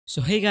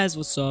So hey guys,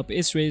 what's up?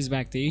 It's Ray's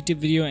back to YouTube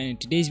video, and in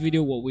today's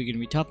video what we're going to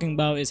be talking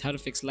about is how to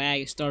fix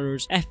lag,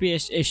 stutters,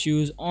 FPS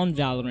issues on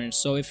Valorant.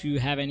 So if you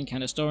have any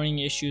kind of stuttering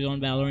issues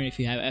on Valorant, if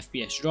you have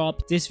FPS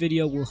Drops, this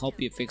video will help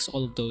you fix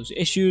all of those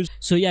issues.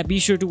 So yeah, be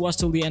sure to watch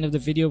till the end of the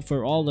video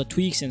for all the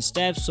tweaks and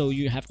steps, so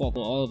you have to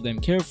follow all of them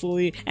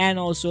carefully. And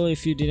also,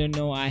 if you didn't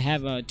know, I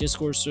have a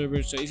Discord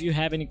server, so if you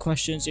have any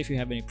questions, if you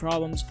have any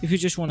problems, if you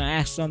just want to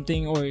ask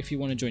something, or if you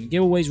want to join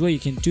giveaways, what you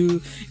can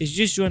do is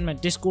just join my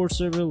Discord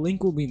server.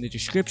 Link will be in the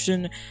description.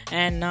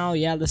 And now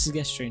yeah, let's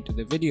get straight into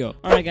the video.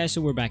 Alright guys,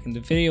 so we're back in the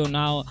video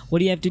now.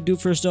 What you have to do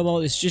first of all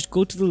is just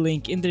go to the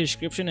link in the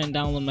description and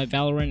download my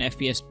Valorant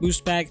FPS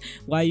Boost Pack.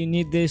 Why you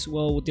need this?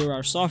 Well, there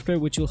are software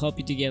which will help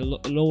you to get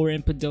lower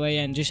input delay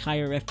and just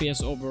higher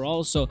FPS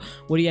overall. So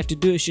what you have to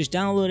do is just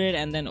download it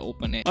and then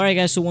open it. Alright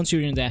guys, so once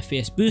you're in the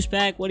FPS Boost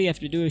Pack, what you have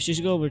to do is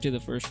just go over to the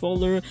first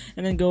folder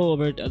and then go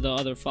over to the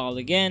other file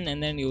again,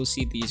 and then you'll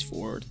see these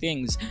four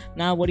things.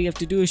 Now what you have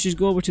to do is just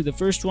go over to the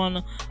first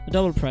one,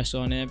 double press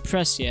on it,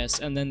 press yes,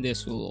 and then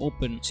this will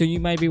open. So you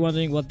might be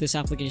wondering what this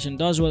application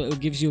does. Well, it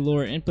gives you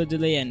lower input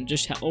delay and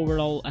just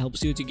overall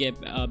helps you to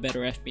get better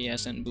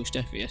FPS and boost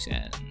FPS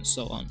and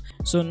so on.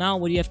 So now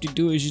what you have to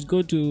do is just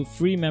go to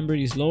free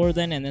memory is lower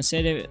than, and then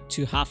set it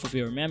to half of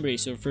your memory.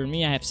 So for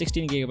me, I have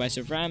 16 gigabytes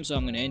of RAM, so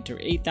I'm going to enter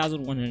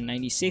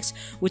 8196,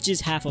 which is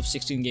half of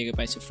 16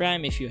 gigabytes of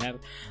RAM. If you have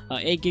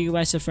 8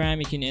 gigabytes of RAM,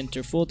 you can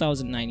enter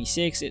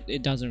 4096.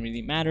 It doesn't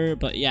really matter,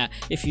 but yeah,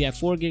 if you have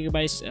 4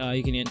 gigabytes,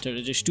 you can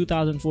enter just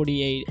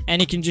 2048,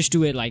 and you can just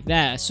do it like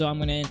that. So I'm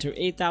gonna enter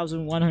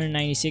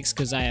 8196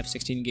 because I have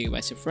 16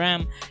 gigabytes of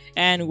RAM.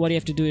 And what you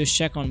have to do is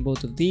check on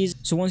both of these.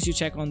 So once you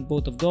check on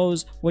both of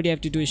those, what you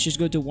have to do is just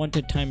go to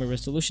wanted timer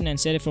resolution and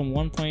set it from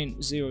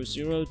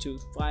 1.00 to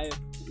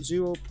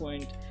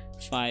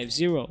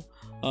 0.50.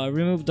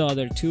 Remove the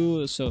other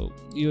two, so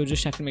you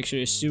just have to make sure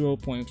it's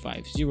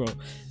 0.50.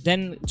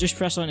 Then just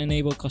press on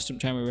enable custom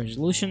timer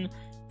resolution,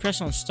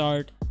 press on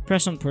start,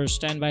 press on per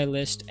standby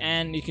list,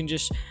 and you can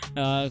just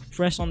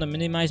press on the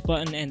minimize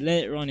button and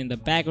let it run in the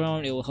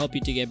background. It will help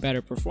you to get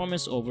better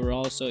performance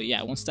overall. So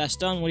yeah, once that's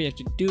done, what you have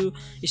to do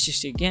is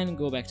just again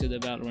go back to the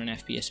Valorant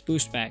FPS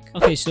Boost Pack.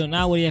 Okay, so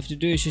now what you have to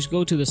do is just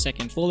go to the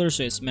second folder,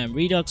 so it's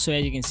MemRedux. So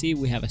as you can see,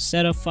 we have a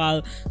setup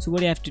file. So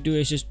what you have to do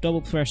is just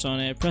double press on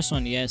it, press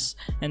on yes,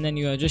 and then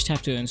you just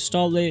have to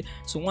install it.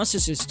 So once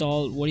it's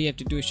installed, what you have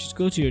to do is just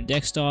go to your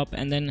desktop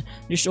and then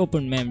just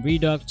open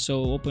MemRedux.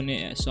 So open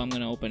it. So I'm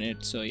gonna open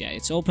it. So yeah,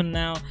 it's open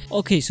now.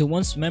 Okay, so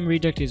once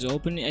MemRedux is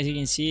open, as you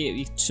can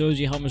see, it shows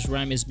you how much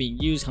RAM is being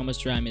used, how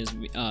much RAM is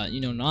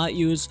not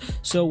used.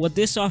 So what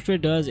this software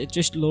does, it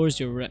just lowers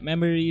your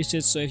memory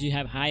usage. So if you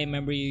have high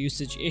memory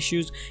usage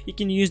issues, you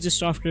can use this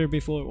software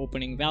before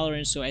opening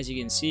Valorant. So as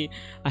you can see,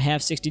 I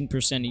have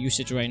 16%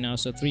 usage right now,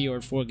 so 3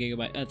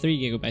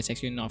 gigabytes,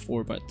 actually not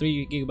 4, but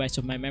 3 gigabytes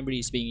of my memory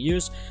is being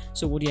used.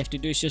 So what you have to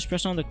do is just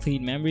press on the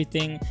clean memory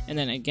thing, and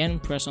then again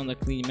press on the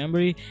clean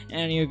memory,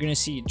 and you're gonna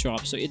see it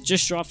drop. So it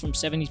just dropped from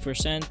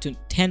 70% to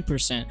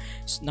 10%,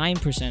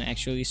 9%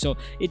 actually. So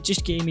it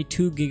just gave me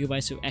 2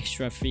 gigabytes of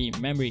extra free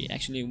memory,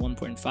 actually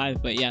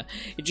 1.5, but yeah,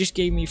 it just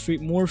gave me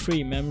more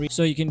free memory.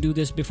 So you can do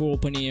this before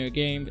opening your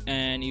game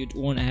and you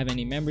won't have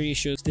any memory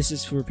issues. This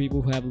is for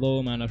people who have low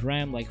amount of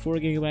RAM, like 4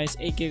 gigabytes,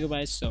 8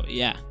 gigabytes. So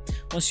yeah,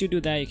 once you do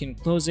that, you can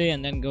close it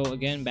and then go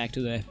again back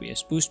to the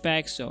FPS Boost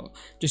Pack. So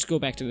just go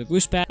back to the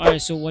Boost Pack.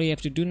 Alright, so what you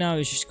have to do now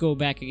is just go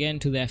back again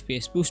to the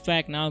FPS Boost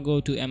Pack. Now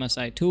go to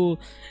MSI tool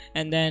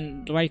and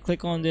then right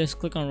click on this,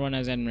 click on run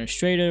as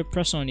administrator,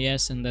 press on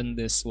yes, and then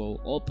this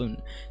will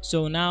open.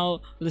 So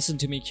now listen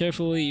to me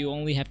carefully, you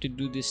only have to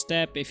do this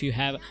step if you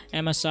have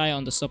MSI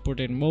on the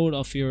supported mode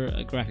of your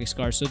graphics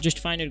card. So just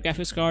find your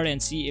graphics card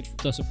and see if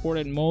the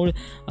supported mode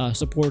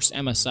supports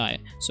MSI.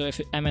 So if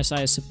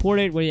MSI is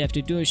supported, what you have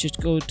to do is just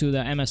go to the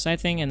MSI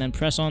thing and then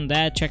press on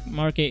that, check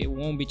mark it. It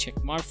won't be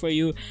check marked for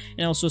you,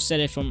 and also set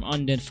it from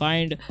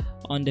undefined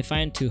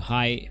to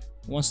high.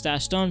 Once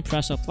that's done,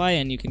 press apply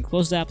and you can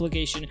close the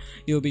application.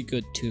 You'll be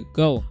good to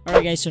go.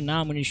 Alright guys, so now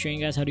I'm going to be showing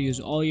you guys how to use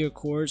all your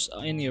cores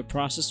in your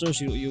processor,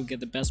 so you'll get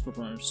the best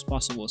performance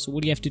possible. So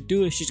what you have to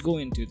do is just go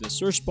into the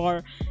search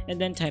bar and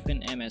then type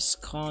in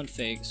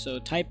msconfig. So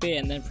type it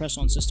and then press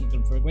on system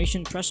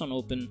configuration, press on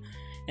open,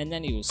 and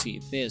then you will see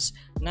this.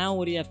 Now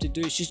what you have to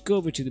do is just go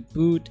over to the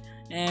boot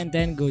and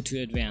then go to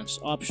advanced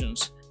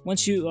options.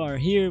 Once you are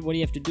here, what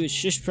you have to do is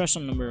just press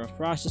on number of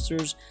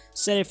processors,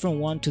 set it from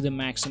 1 to the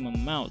maximum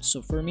amount.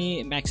 So for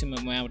me, maximum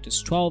amount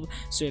is 12.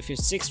 So if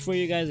it's 6 for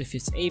you guys, if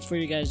it's 8 for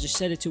you guys, just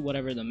set it to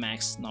whatever the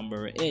max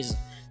number is.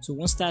 So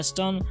once that's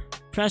done,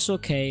 press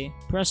OK,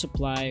 press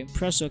apply,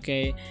 press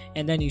OK,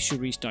 and then you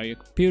should restart your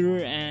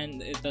computer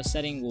and the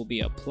setting will be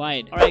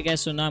applied. Alright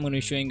guys, so now I'm going to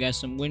be showing you guys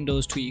some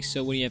Windows tweaks.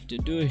 So what you have to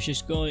do is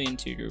just go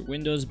into your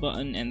Windows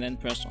button and then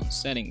press on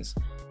settings.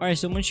 Alright,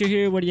 so once you're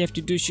here, what you have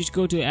to do is just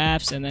go to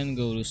apps and then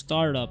go to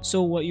startup.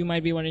 So what you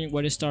might be wondering,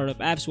 what is startup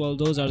apps? Well,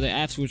 those are the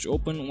apps which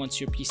open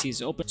once your PC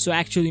is open. So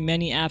actually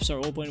many apps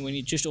are open when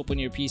you just open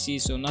your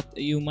PC. So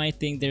you might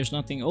think there's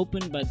nothing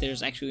open, but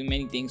there's actually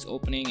many things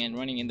opening and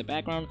running in the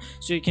background,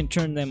 so you can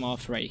turn them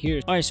off right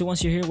here. Alright, so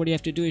once you're here, what you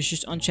have to do is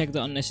just uncheck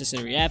the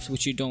unnecessary apps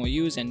which you don't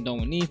use and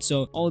don't need.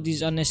 So all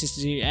these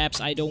unnecessary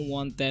apps, I don't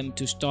want them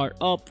to start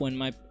up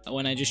when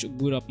I just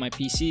boot up my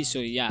PC. So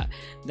yeah,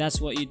 that's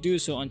what you do.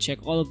 So uncheck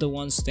all of the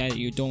ones that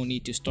you don't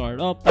need to start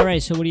up.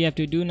 Alright, so what you have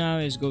to do now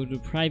is go to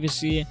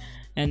privacy,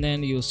 and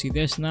then you'll see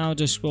this. Now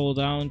just scroll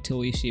down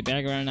till you see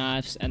background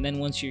apps, and then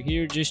once you're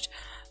here, just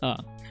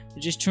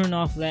turn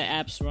off that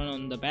apps run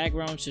on the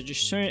background. So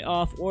just turn it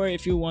off, or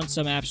if you want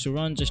some apps to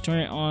run, just turn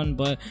it on,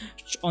 but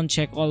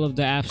uncheck all of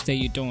the apps that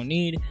you don't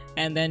need,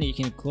 and then you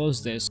can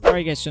close this.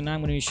 Alright guys, so now I'm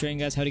going to be showing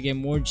you guys how to get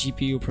more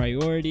GPU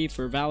priority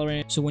for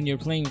Valorant. So when you're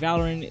playing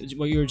Valorant,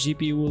 your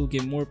GPU will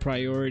give more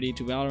priority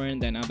to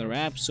Valorant than other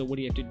apps. So what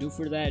do you have to do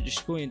for that?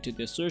 Just go into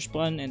the search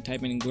button and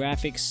type in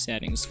graphics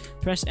settings,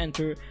 press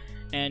enter,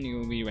 and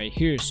you'll be right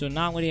here. So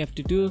now what you have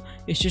to do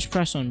is just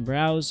press on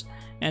browse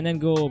and then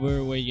go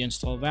over where you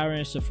install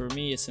Valorant. So for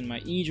me, it's in my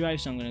E drive,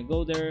 so I'm gonna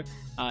go there.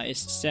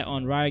 It's set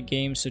on Riot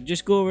Games, so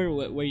just go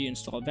over where you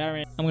install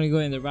Valorant. I'm gonna go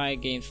in the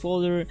Riot Games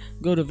folder,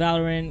 go to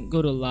Valorant,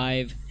 go to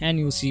live, and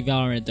you'll see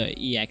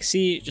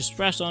Valorant.exe. Just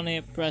press on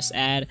it, press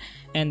add,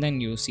 and then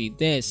you'll see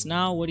this.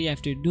 Now what you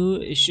have to do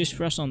is just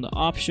press on the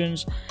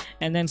options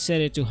and then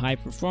set it to high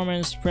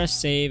performance, press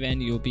save,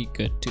 and you'll be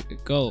good to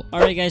go.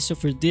 Alright guys, so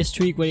for this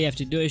tweak, what you have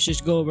to do is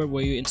just go over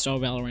where you install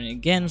Valorant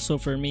again. So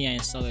for me, I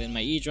installed it in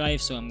my E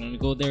drive, so I'm gonna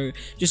go there.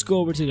 Just go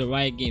over to the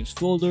Riot Games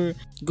folder,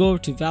 go over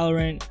to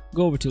Valorant,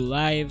 go over to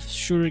live,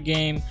 shooter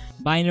game,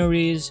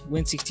 binaries,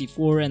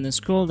 Win64, and then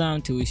scroll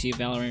down till you see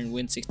Valorant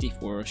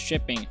Win64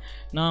 shipping.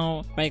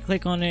 Now right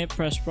click on it,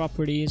 press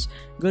properties,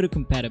 go to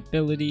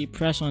compatibility,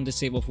 press on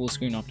disable full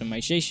screen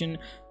optimization,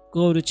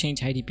 go to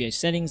change high DPI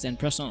settings, and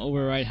press on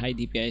override high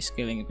DPI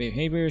scaling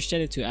behavior, set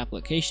it to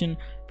application,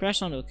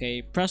 press on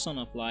OK, press on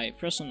apply,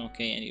 press on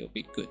OK, and you'll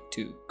be good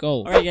to go.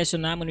 Alright guys, so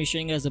now I'm going to be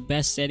showing you guys the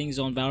best settings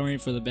on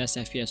Valorant for the best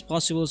FPS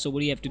possible. So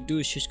what you have to do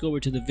is just go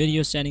over to the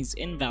video settings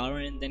in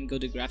Valorant, then go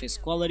to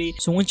graphics quality.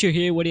 So once you're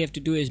here, what you have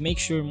to do is make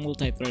sure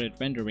multi-threaded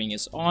rendering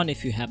is on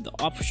if you have the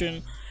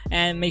option,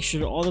 and make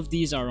sure all of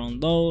these are on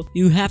low.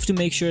 You have to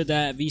make sure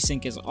that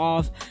VSync is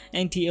off,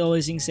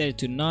 anti-aliasing set it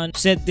to none,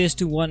 set this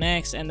to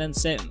 1x, and then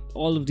set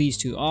all of these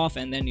to off,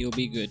 and then you'll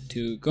be good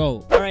to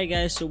go. Alright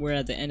guys, so we're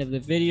at the end of the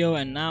video,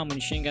 and now I'm going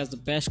to show you guys the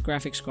best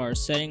graphics card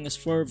settings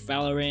for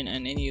Valorant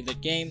and any other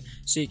game.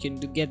 So you can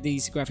get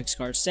these graphics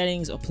card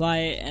settings, apply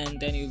it, and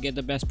then you'll get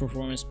the best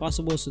performance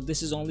possible. So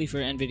this is only for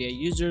NVIDIA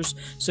users,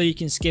 so you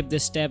can skip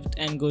this step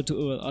and go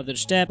to other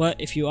step, but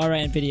if you are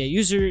an NVIDIA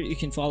user, you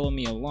can follow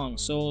me along.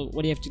 So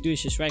what you have to do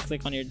is just right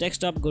click on your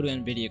desktop, go to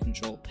NVIDIA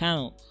control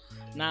panel.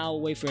 Now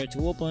wait for it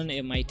to open.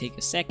 It might take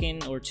a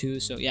second or two.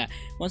 So yeah,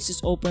 once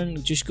it's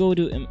open, just go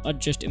to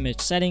adjust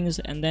image settings,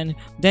 and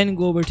then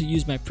go over to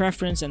use my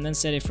preference, and then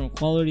set it from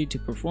quality to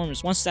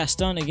performance. Once that's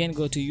done, again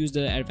go to use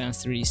the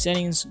advanced 3D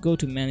settings, go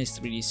to manage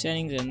 3D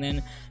settings, and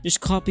then just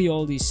copy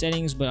all these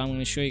settings, but I'm going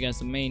to show you guys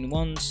the main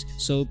ones.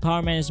 So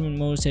power management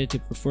mode, set it to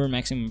prefer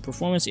maximum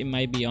performance. It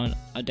might be on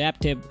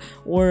adaptive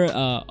or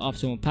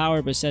optimal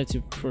power, but set it to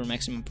prefer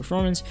maximum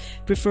performance.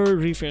 Prefer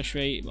refresh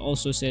rate,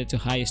 also set it to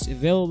highest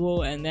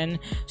available, and then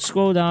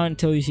scroll down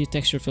until you see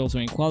texture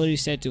filtering quality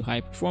set to high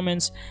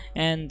performance,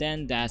 and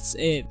then that's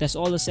it. That's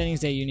all the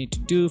settings that you need to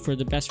do for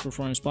the best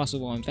performance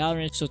possible on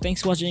Valorant. So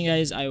thanks for watching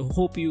guys. I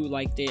hope you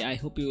liked it. I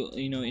hope you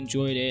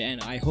enjoyed it,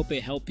 and I hope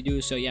it helped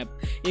you. So yeah,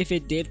 if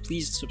it did,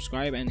 please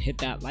subscribe and hit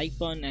that like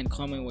button and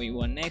comment what you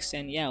want next,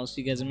 and yeah, I'll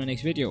see you guys in my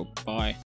next video. Bye.